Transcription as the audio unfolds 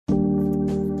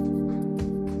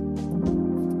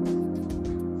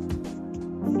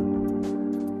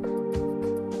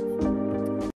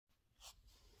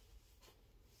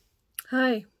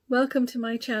Hi, welcome to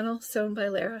my channel, Sewn by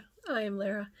Lara. I am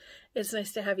Lara. It's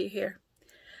nice to have you here.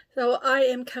 So I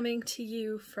am coming to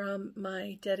you from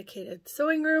my dedicated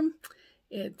sewing room.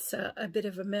 It's a bit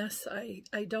of a mess.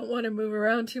 I don't want to move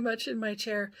around too much in my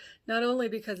chair, not only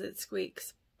because it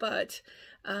squeaks, but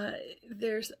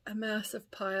there's a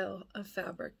massive pile of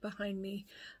fabric behind me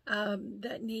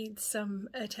that needs some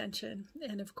attention.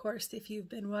 And of course, if you've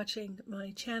been watching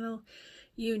my channel,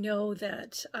 you know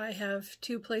that I have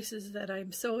two places that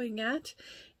I'm sewing at,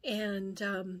 and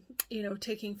you know,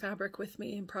 taking fabric with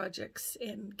me in projects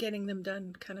and getting them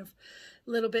done kind of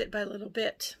little bit by little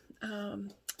bit.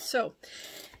 So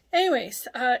anyways,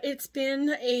 it's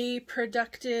been a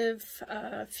productive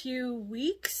few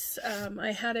weeks.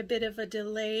 I had a bit of a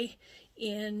delay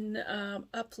in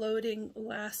uploading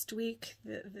last week.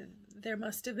 There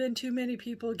must have been too many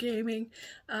people gaming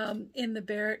in the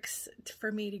barracks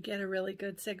for me to get a really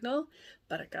good signal,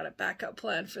 but I got a backup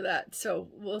plan for that. So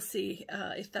we'll see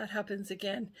if that happens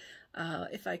again,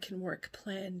 if I can work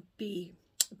plan B.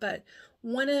 But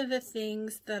one of the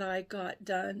things that I got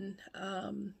done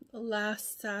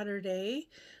last Saturday,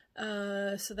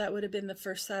 so that would have been the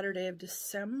first Saturday of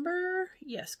December.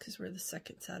 Yes, because we're the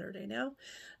second Saturday now.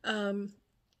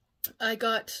 I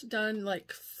got done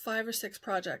like 5 or 6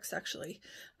 projects actually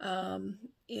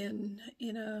in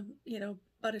a, you know,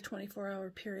 about a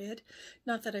 24-hour period.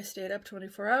 Not that I stayed up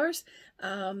 24 hours.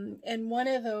 And one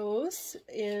of those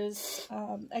is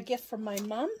a gift from my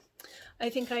mom. I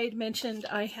think I had mentioned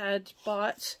I had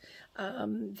bought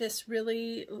this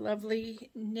really lovely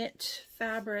knit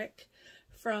fabric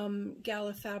from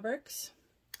Gala Fabrics.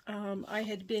 I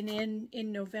had been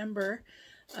in November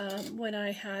when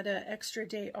I had an extra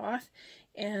day off,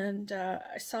 and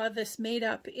I saw this made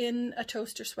up in a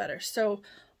toaster sweater. So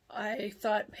I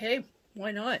thought, hey,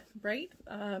 why not, right?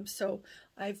 So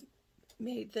I've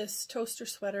made this toaster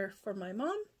sweater for my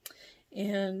mom,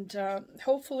 and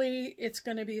hopefully it's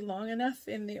going to be long enough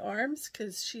in the arms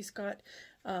because she's got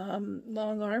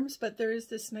long arms, but there is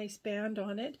this nice band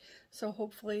on it, so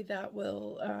hopefully that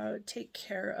will take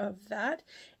care of that.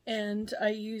 And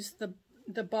I use the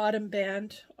bottom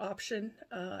band option.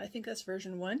 I think that's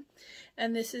version 1,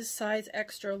 and this is size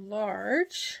extra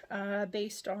large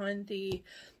based on the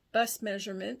bust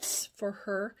measurements for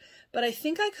her, but I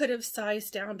think I could have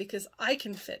sized down because I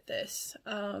can fit this.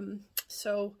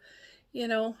 So you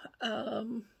know,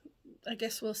 I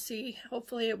guess we'll see.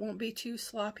 Hopefully it won't be too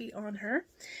sloppy on her.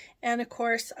 And of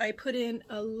course I put in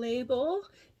a label.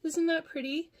 Isn't that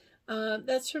pretty?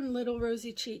 That's from Little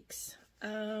Rosy Cheeks.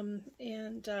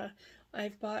 And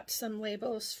I've bought some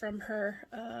labels from her.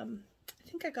 I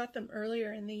think I got them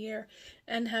earlier in the year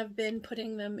and have been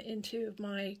putting them into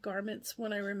my garments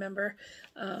when I remember.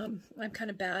 I'm kind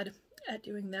of bad at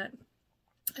doing that,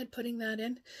 at putting that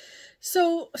in.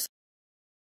 So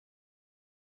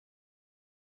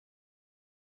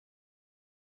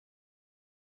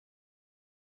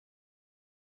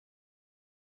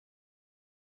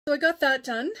I got that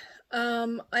done.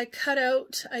 I cut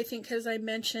out, I think as I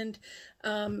mentioned,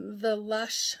 the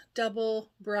Lush double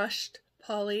brushed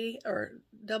poly or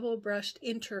double brushed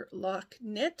interlock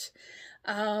knit,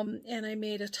 and I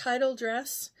made a Tidal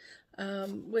dress,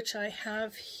 which I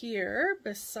have here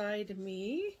beside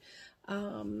me,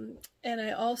 and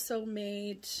I also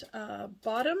made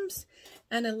bottoms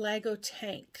and a Lago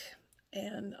Tank,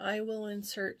 and I will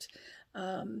insert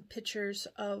pictures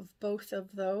of both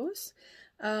of those.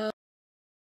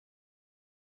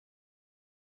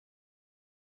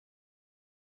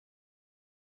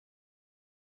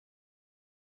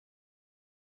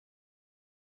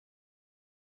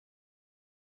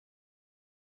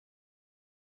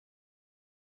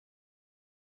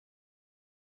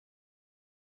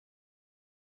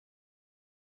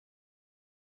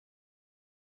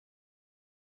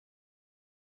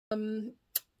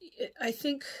 I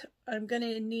think I'm going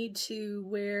to need to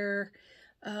wear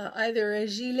either a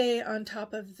gilet on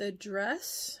top of the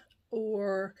dress,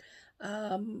 or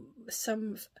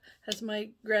some, as my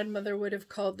grandmother would have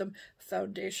called them,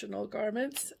 foundational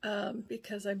garments,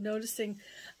 because I'm noticing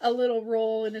a little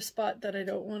roll in a spot that I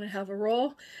don't want to have a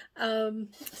roll.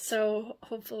 So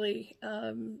hopefully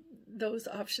those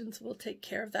options will take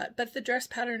care of that. But the dress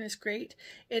pattern is great.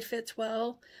 It fits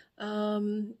well.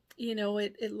 You know,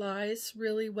 it lies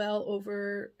really well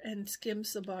over and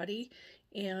skims the body,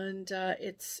 and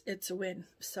it's a win.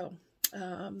 So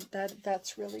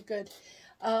that's really good.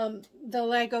 The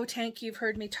Lago Tank you've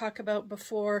heard me talk about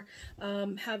before,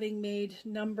 having made a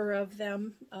number of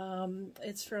them.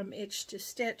 It's from Itch to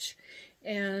Stitch,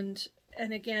 and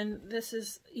and again, this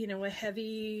is, you know, a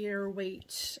heavier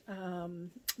weight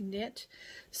knit,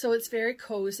 so it's very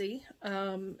cozy.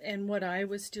 And what I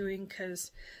was doing,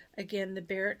 because again, the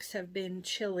barracks have been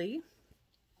chilly,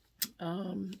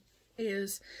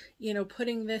 is, you know,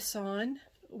 putting this on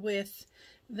with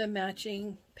the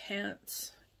matching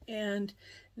pants and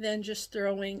then just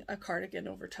throwing a cardigan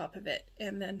over top of it,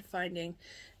 and then finding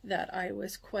that I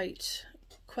was quite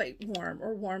warm,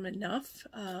 or warm enough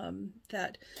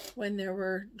that when there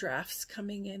were drafts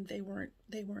coming in, they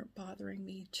weren't bothering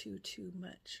me too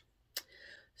much.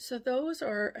 So those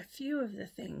are a few of the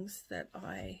things that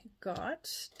I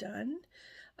got done.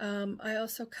 I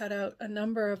also cut out a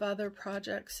number of other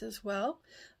projects as well.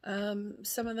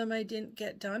 Some of them I didn't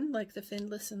get done, like the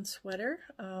finless and sweater.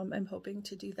 I'm hoping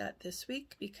to do that this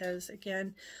week because,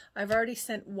 again, I've already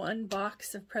sent one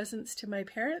box of presents to my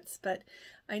parents, but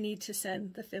I need to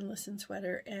send the finless and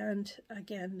sweater and,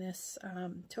 again, this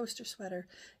toaster sweater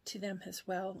to them as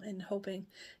well, and hoping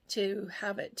to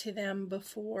have it to them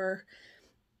before,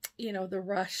 you know, the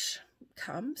rush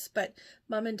comes. But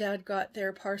Mom and Dad got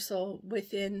their parcel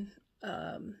within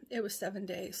it was 7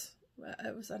 days.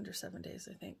 It was under 7 days,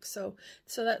 I think, so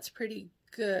that's pretty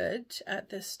good at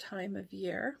this time of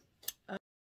year.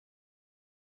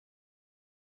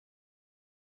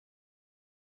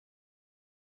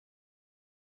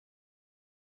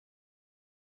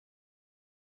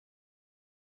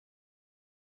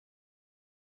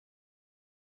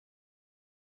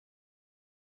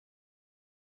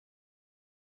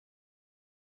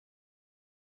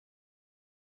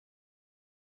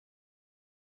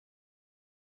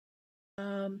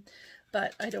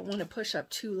 But I don't want to push up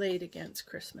too late against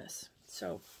Christmas.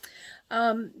 So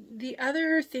the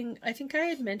other thing, I think I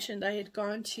had mentioned, I had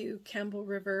gone to Campbell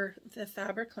River, the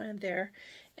fabric land there,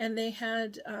 and they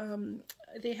had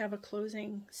they have a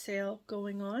closing sale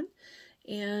going on,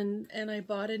 and I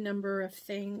bought a number of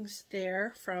things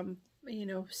there, from, you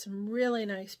know, some really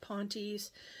nice ponties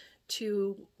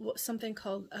to something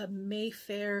called a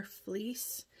Mayfair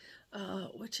fleece,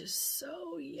 which is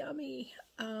so yummy,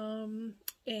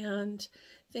 and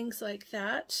things like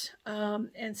that.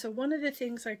 And so one of the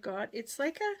things I got, it's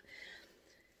like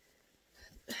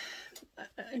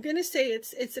I'm going to say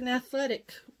it's an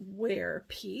athletic wear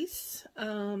piece.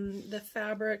 The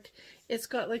fabric, it's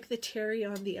got like the terry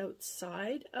on the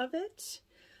outside of it,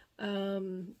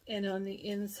 and on the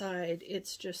inside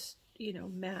it's just, you know,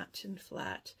 matte and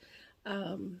flat.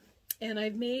 And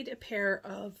I've made a pair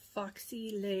of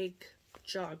Foxy Leg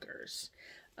joggers.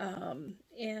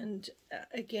 And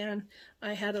again,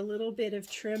 I had a little bit of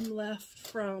trim left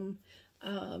from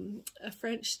a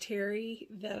French terry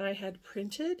that I had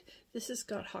printed. This has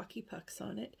got hockey pucks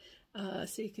on it,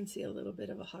 so you can see a little bit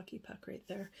of a hockey puck right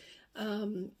there.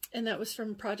 And that was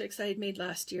from projects I had made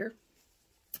last year.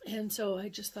 And so I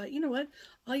just thought, you know what,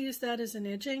 I'll use that as an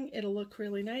edging. It'll look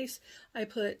really nice. I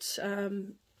put,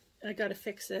 I got to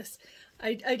fix this.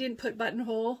 I didn't put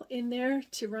buttonhole in there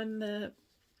to run the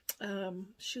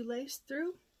shoelace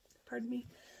through. Pardon me.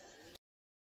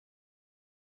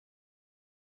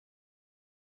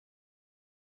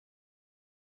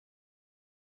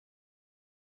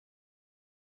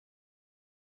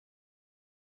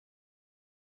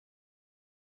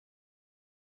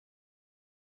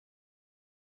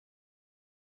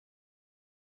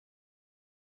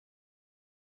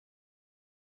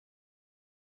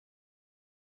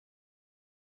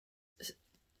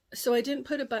 So I didn't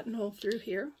put a buttonhole through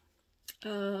here,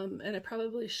 and I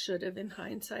probably should have in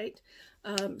hindsight.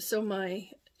 So my,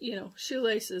 you know,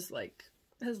 shoelace is like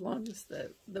as long as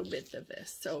the width of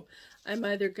this. So I'm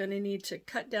either going to need to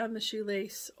cut down the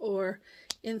shoelace or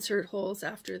insert holes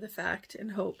after the fact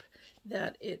and hope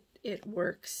that it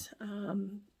works.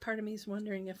 Part of me is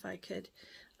wondering if I could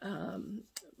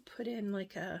put in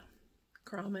like a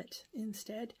grommet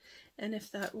instead, and if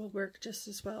that will work just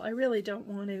as well. I really don't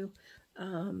want to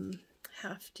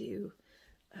have to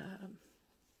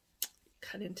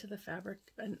cut into the fabric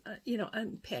and you know,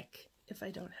 unpick if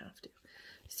I don't have to.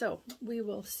 So we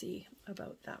will see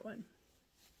about that one.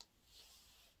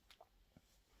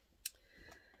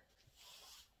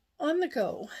 On the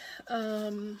go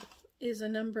is a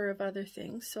number of other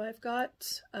things. So I've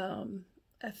got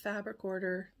a fabric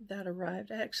order that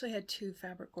arrived. I actually had 2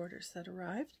 fabric orders that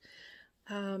arrived.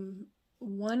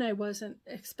 One I wasn't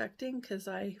expecting because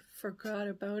I forgot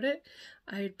about it.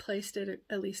 I had placed it,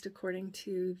 at least according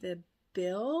to the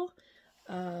bill,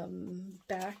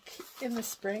 back in the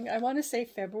spring. I want to say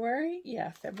February. Yeah,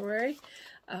 February.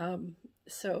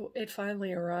 So it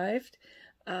finally arrived.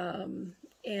 And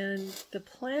the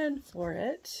plan for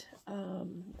it,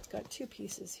 got 2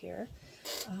 pieces here.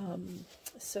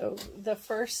 So the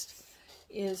first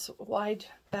is wide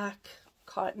back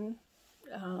cotton,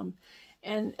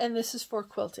 and this is for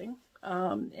quilting.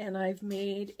 And I've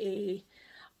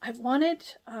wanted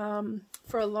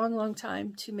for a long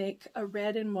time to make a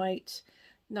red and white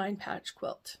 9-patch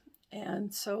quilt,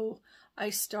 and so I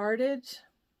started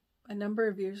a number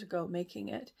of years ago making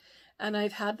it, and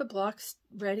I've had the blocks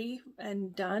ready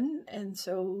and done. And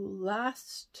so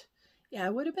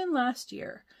it would have been last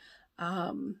year,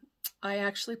 I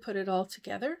actually put it all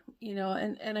together, you know,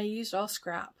 and I used all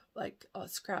scrap, like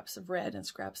scraps of red and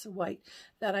scraps of white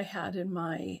that I had in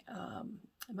my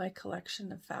my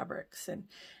collection of fabrics. And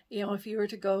you know, if you were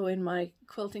to go in my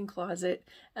quilting closet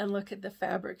and look at the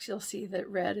fabrics, you'll see that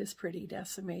red is pretty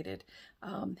decimated,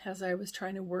 as I was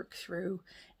trying to work through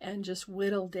and just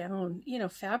whittle down, you know,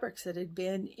 fabrics that had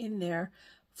been in there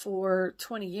for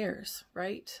 20 years,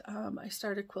 right? I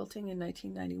started quilting in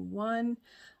 1991,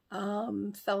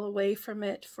 fell away from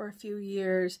it for a few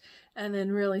years, and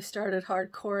then really started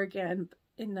hardcore again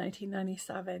in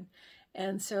 1997.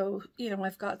 And so, you know,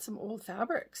 I've got some old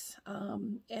fabrics,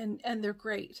 and they're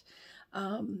great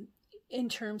in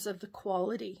terms of the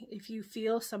quality. If you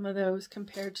feel some of those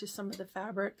compared to some of the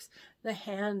fabrics, the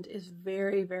hand is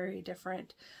very, very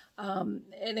different. And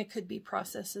it could be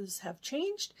processes have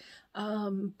changed,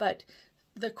 but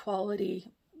the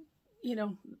quality, you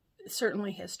know,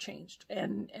 certainly has changed.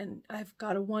 And I've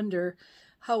got to wonder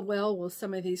how well will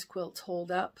some of these quilts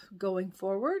hold up going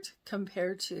forward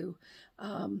compared to,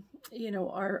 you know,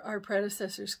 our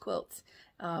predecessors' quilts.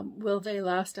 Will they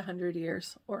last 100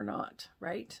 years or not,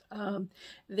 right?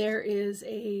 There is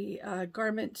a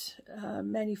garment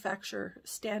manufacturer,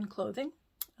 Stan Clothing,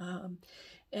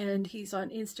 and he's on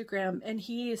Instagram, and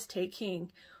he is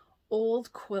taking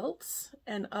old quilts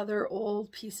and other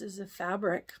old pieces of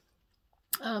fabric.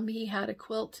 He had a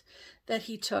quilt that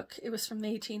he took, it was from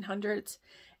the 1800s,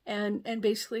 and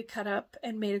basically cut up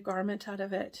and made a garment out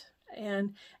of it.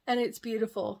 And it's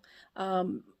beautiful.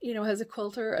 You know, as a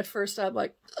quilter, at first I'm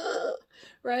like, ugh,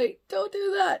 right, don't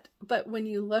do that. But when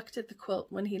you looked at the quilt,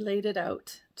 when he laid it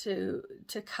out to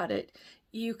cut it,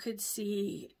 you could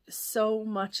see so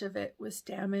much of it was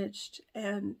damaged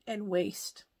and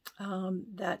waste,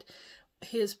 that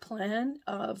his plan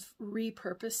of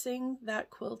repurposing that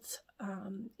quilt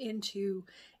into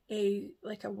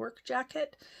like a work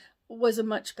jacket was a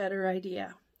much better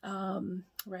idea.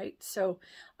 Right, so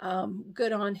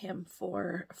good on him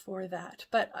for that.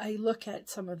 But I look at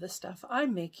some of the stuff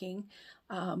I'm making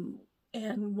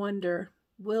and wonder,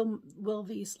 will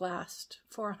these last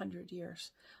for 100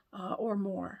 years or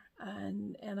more?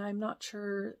 And I'm not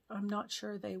sure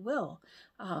they will,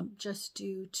 just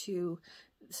due to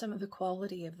some of the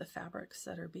quality of the fabrics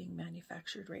that are being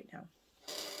manufactured right now.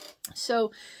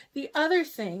 So the other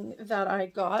thing that I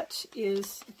got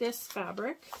is this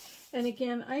fabric. And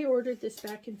again, I ordered this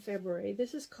back in February.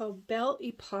 This is called Belle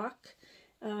Epoque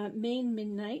Maine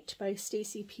Midnight by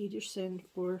Stacy Peterson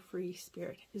for Free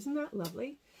Spirit. Isn't that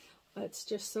lovely? It's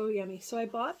just so yummy. So I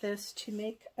bought this to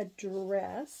make a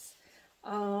dress.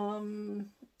 I'm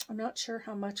not sure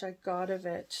how much I got of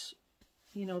it.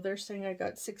 You know, they're saying I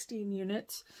got 16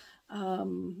 units.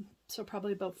 So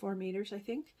probably about 4 meters, I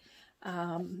think.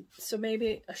 So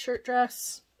maybe a shirt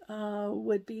dress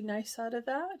would be nice out of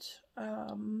that.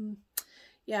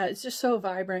 Yeah, it's just so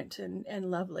vibrant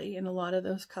and lovely, and a lot of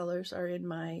those colors are in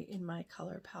my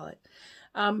color palette.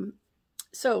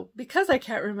 So because I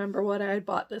can't remember what I had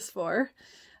bought this for,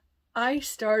 I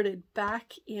started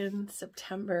back in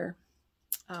September.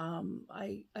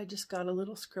 I just got a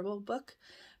little scribble book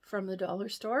from the dollar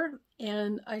store,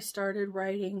 and I started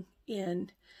writing in,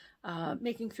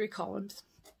 making 3 columns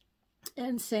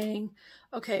and saying,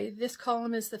 okay, this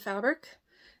column is the fabric,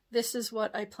 this is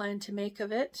what I plan to make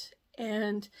of it,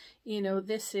 and you know,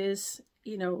 this is,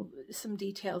 you know, some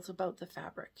details about the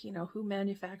fabric, you know, who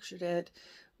manufactured it,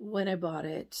 when I bought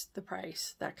it, the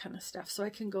price, that kind of stuff, so I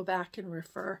can go back and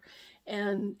refer.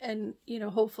 And you know,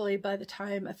 hopefully by the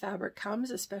time a fabric comes,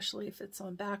 especially if it's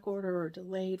on back order or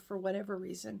delayed for whatever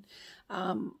reason,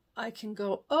 I can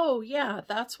go, oh yeah,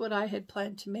 that's what I had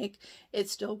planned to make. It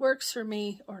still works for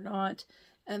me or not,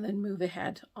 and then move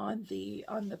ahead on the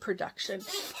production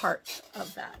part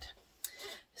of that.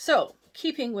 So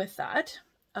keeping with that,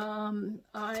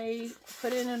 I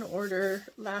put in an order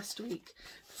last week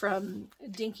from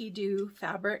Dinkydoo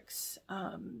Fabrics.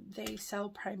 They sell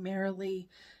primarily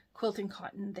quilting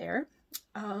cotton there.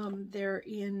 They're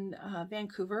in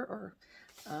Vancouver, or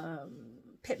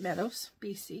Pitt Meadows,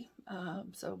 BC.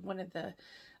 So one of the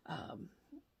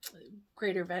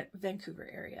greater Vancouver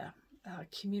area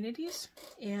communities,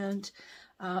 and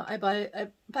I buy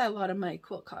a lot of my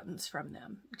quilt cottons from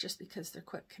them just because they're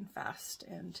quick and fast,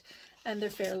 and they're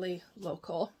fairly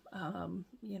local,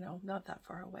 you know, not that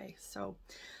far away. So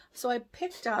I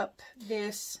picked up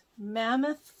this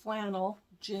Mammoth Flannel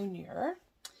Junior.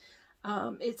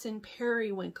 It's in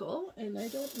periwinkle, and I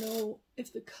don't know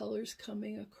if the color's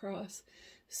coming across.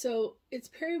 So it's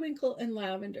periwinkle and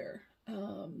lavender.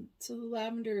 So the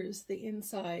lavender is the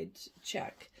inside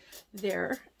check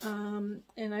there. And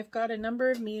I've got a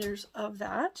number of meters of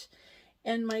that.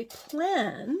 And my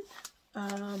plan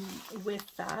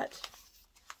with that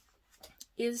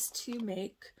is to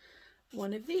make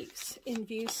one of these in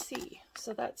view C.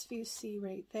 So that's view C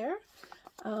right there.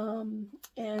 And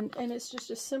it's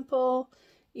just a simple,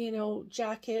 you know,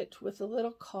 jacket with a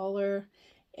little collar,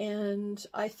 and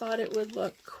I thought it would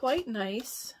look quite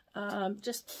nice,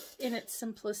 just in its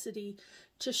simplicity,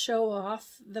 to show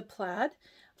off the plaid.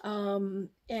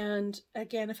 And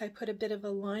again, if I put a bit of a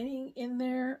lining in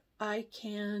there, I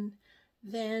can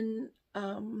then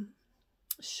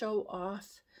show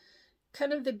off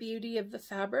kind of the beauty of the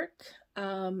fabric,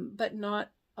 but not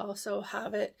also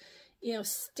have it, you know,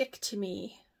 stick to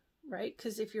me, right?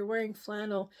 Because if you're wearing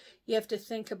flannel, you have to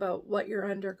think about what your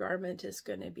undergarment is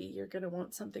going to be. You're going to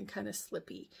want something kind of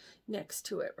slippy next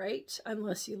to it, right?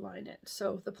 Unless you line it.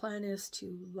 So the plan is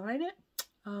to line it.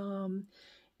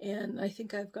 And I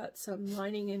think I've got some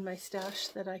lining in my stash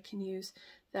that I can use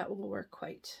that will work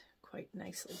quite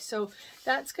nicely. So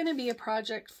that's going to be a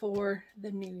project for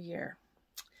the new year.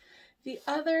 The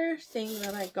other thing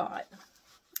that I got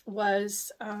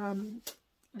was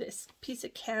this piece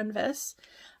of canvas.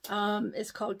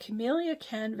 It's called Camellia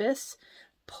Canvas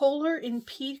Polar in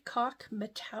Peacock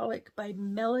Metallic by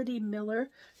Melody Miller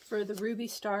for the Ruby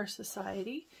Star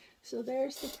Society. So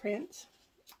there's the print.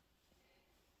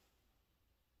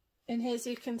 And as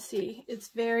you can see, it's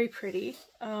very pretty.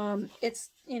 It's,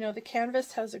 you know, the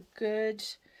canvas has a good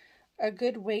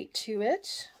weight to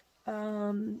it.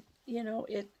 You know,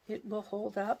 it will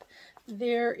hold up.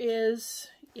 There is,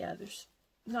 yeah, there's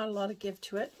not a lot of give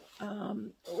to it,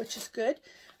 which is good.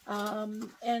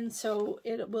 And so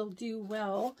it will do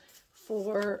well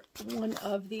for one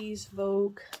of these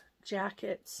Vogue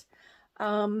jackets.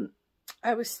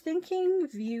 I was thinking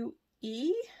view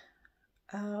E,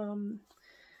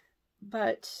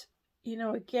 but, you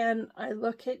know, again, I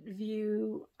look at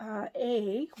view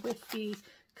A with the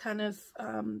kind of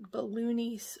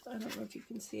balloony, I don't know if you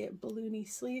can see it, balloony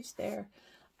sleeves there,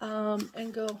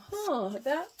 and go, huh,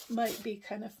 that might be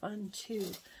kind of fun too.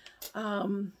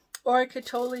 Or I could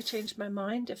totally change my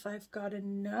mind if I've got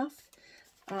enough,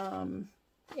 and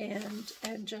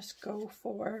just go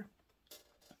for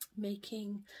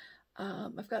making,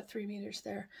 I've got 3 meters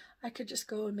there. I could just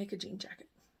go and make a jean jacket,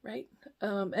 right?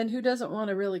 And who doesn't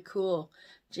want a really cool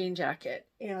jean jacket?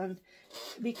 And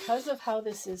because of how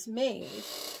this is made,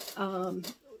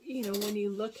 you know, when you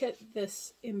look at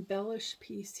this embellished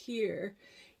piece here,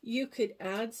 you could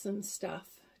add some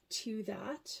stuff to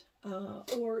that,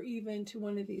 or even to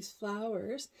one of these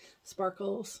flowers,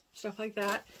 sparkles, stuff like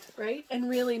that, right? And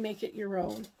really make it your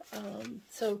own.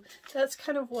 So that's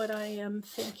kind of what I am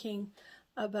thinking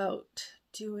about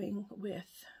doing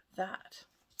with that.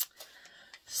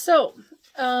 So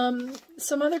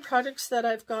some other projects that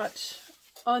I've got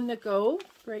on the go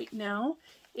right now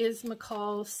is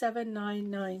McCall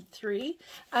 7993.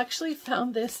 Actually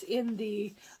found this in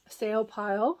the sale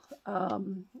pile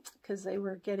because they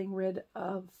were getting rid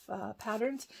of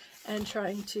patterns and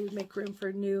trying to make room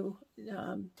for new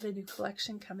the new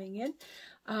collection coming in.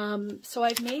 So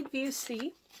I've made view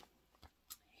C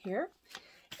here,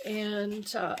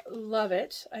 and love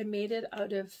it. I made it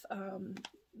out of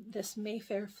this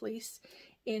Mayfair fleece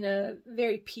in a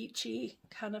very peachy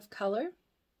kind of color,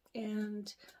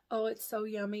 and oh, it's so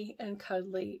yummy and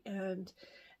cuddly and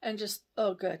just,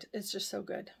 oh, good. It's just so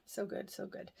good, so good, so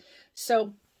good.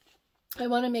 So I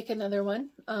want to make another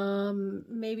one,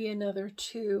 maybe another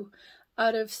 2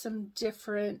 out of some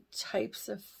different types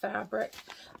of fabric.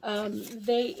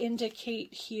 They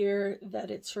indicate here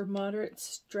that it's for moderate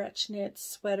stretch knits,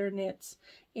 sweater knits,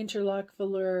 interlock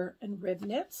velour, and rib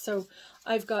knits. So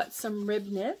I've got some rib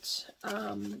knit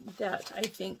that I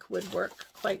think would work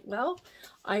quite well.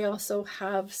 I also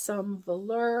have some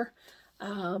velour,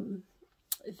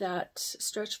 that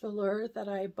stretch velour that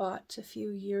I bought a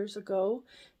few years ago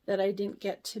that I didn't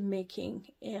get to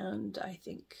making, and I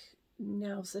think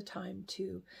now's the time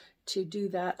to do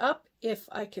that up if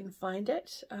I can find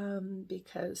it,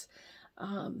 because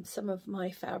some of my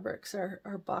fabrics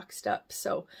are boxed up,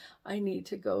 so I need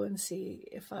to go and see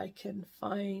if I can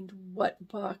find what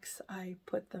box I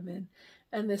put them in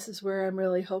And this is where I'm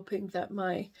really hoping that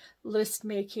my list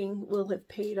making will have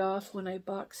paid off when I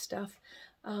box stuff.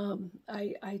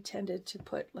 I tended to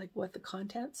put like what the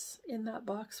contents in that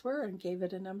box were and gave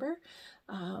it a number.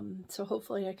 So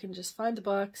hopefully I can just find the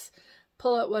box,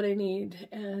 pull out what I need,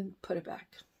 and put it back.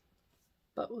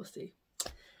 But we'll see.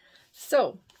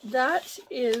 So that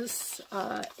is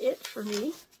it for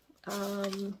me.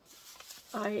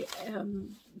 I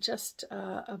am just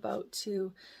about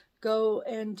to go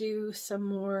and do some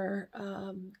more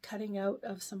cutting out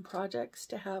of some projects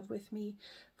to have with me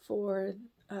for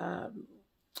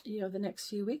you know, the next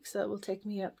few weeks. That will take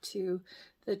me up to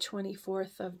the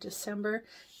 24th of December,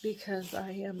 because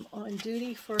I am on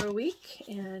duty for a week,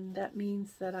 and that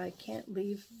means that I can't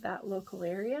leave that local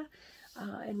area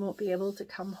and won't be able to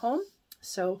come home.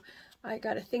 So I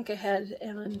got to think ahead,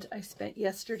 and I spent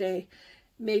yesterday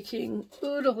making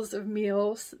oodles of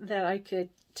meals that I could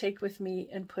take with me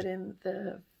and put in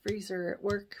the freezer at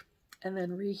work and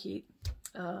then reheat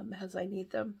as I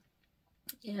need them.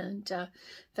 And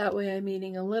that way I'm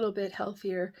eating a little bit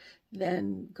healthier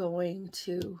than going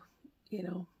to, you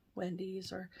know,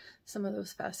 Wendy's or some of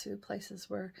those fast food places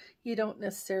where you don't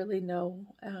necessarily know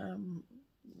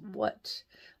what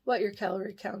your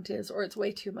calorie count is, or it's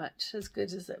way too much, as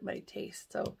good as it might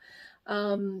taste. So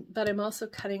but I'm also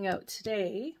cutting out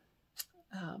today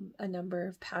a number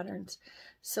of patterns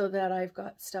so that I've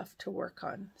got stuff to work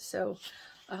on. So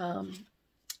and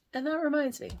that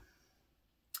reminds me,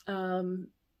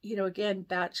 you know, again,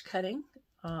 batch cutting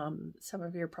some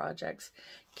of your projects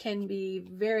can be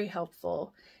very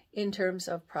helpful in terms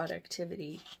of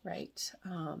productivity, right?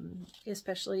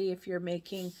 Especially if you're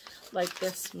making like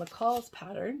this McCall's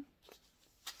pattern.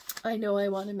 I know I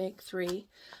want to make 3.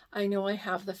 I know I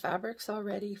have the fabrics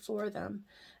already for them.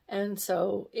 And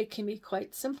so it can be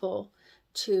quite simple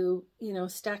to, you know,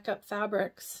 stack up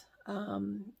fabrics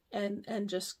and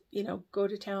just, you know, go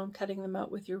to town cutting them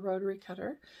out with your rotary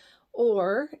cutter.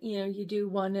 Or, you know, you do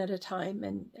one at a time,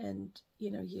 and you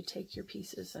know, you take your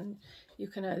pieces and you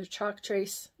can either chalk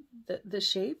trace the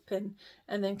shape and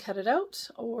then cut it out,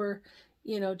 or,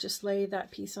 you know, just lay that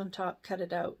piece on top, cut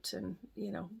it out, and,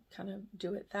 you know, kind of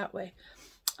do it that way.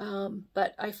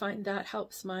 But I find that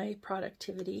helps my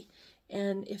productivity.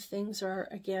 And if things are,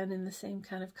 again, in the same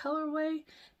kind of colorway,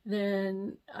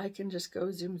 then I can just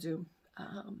go zoom, zoom,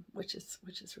 which is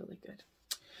really good.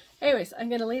 Anyways, I'm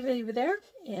going to leave it there,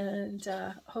 and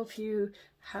hope you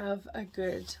have a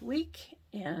good week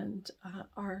and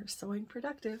are sewing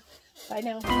productive. Bye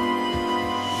now.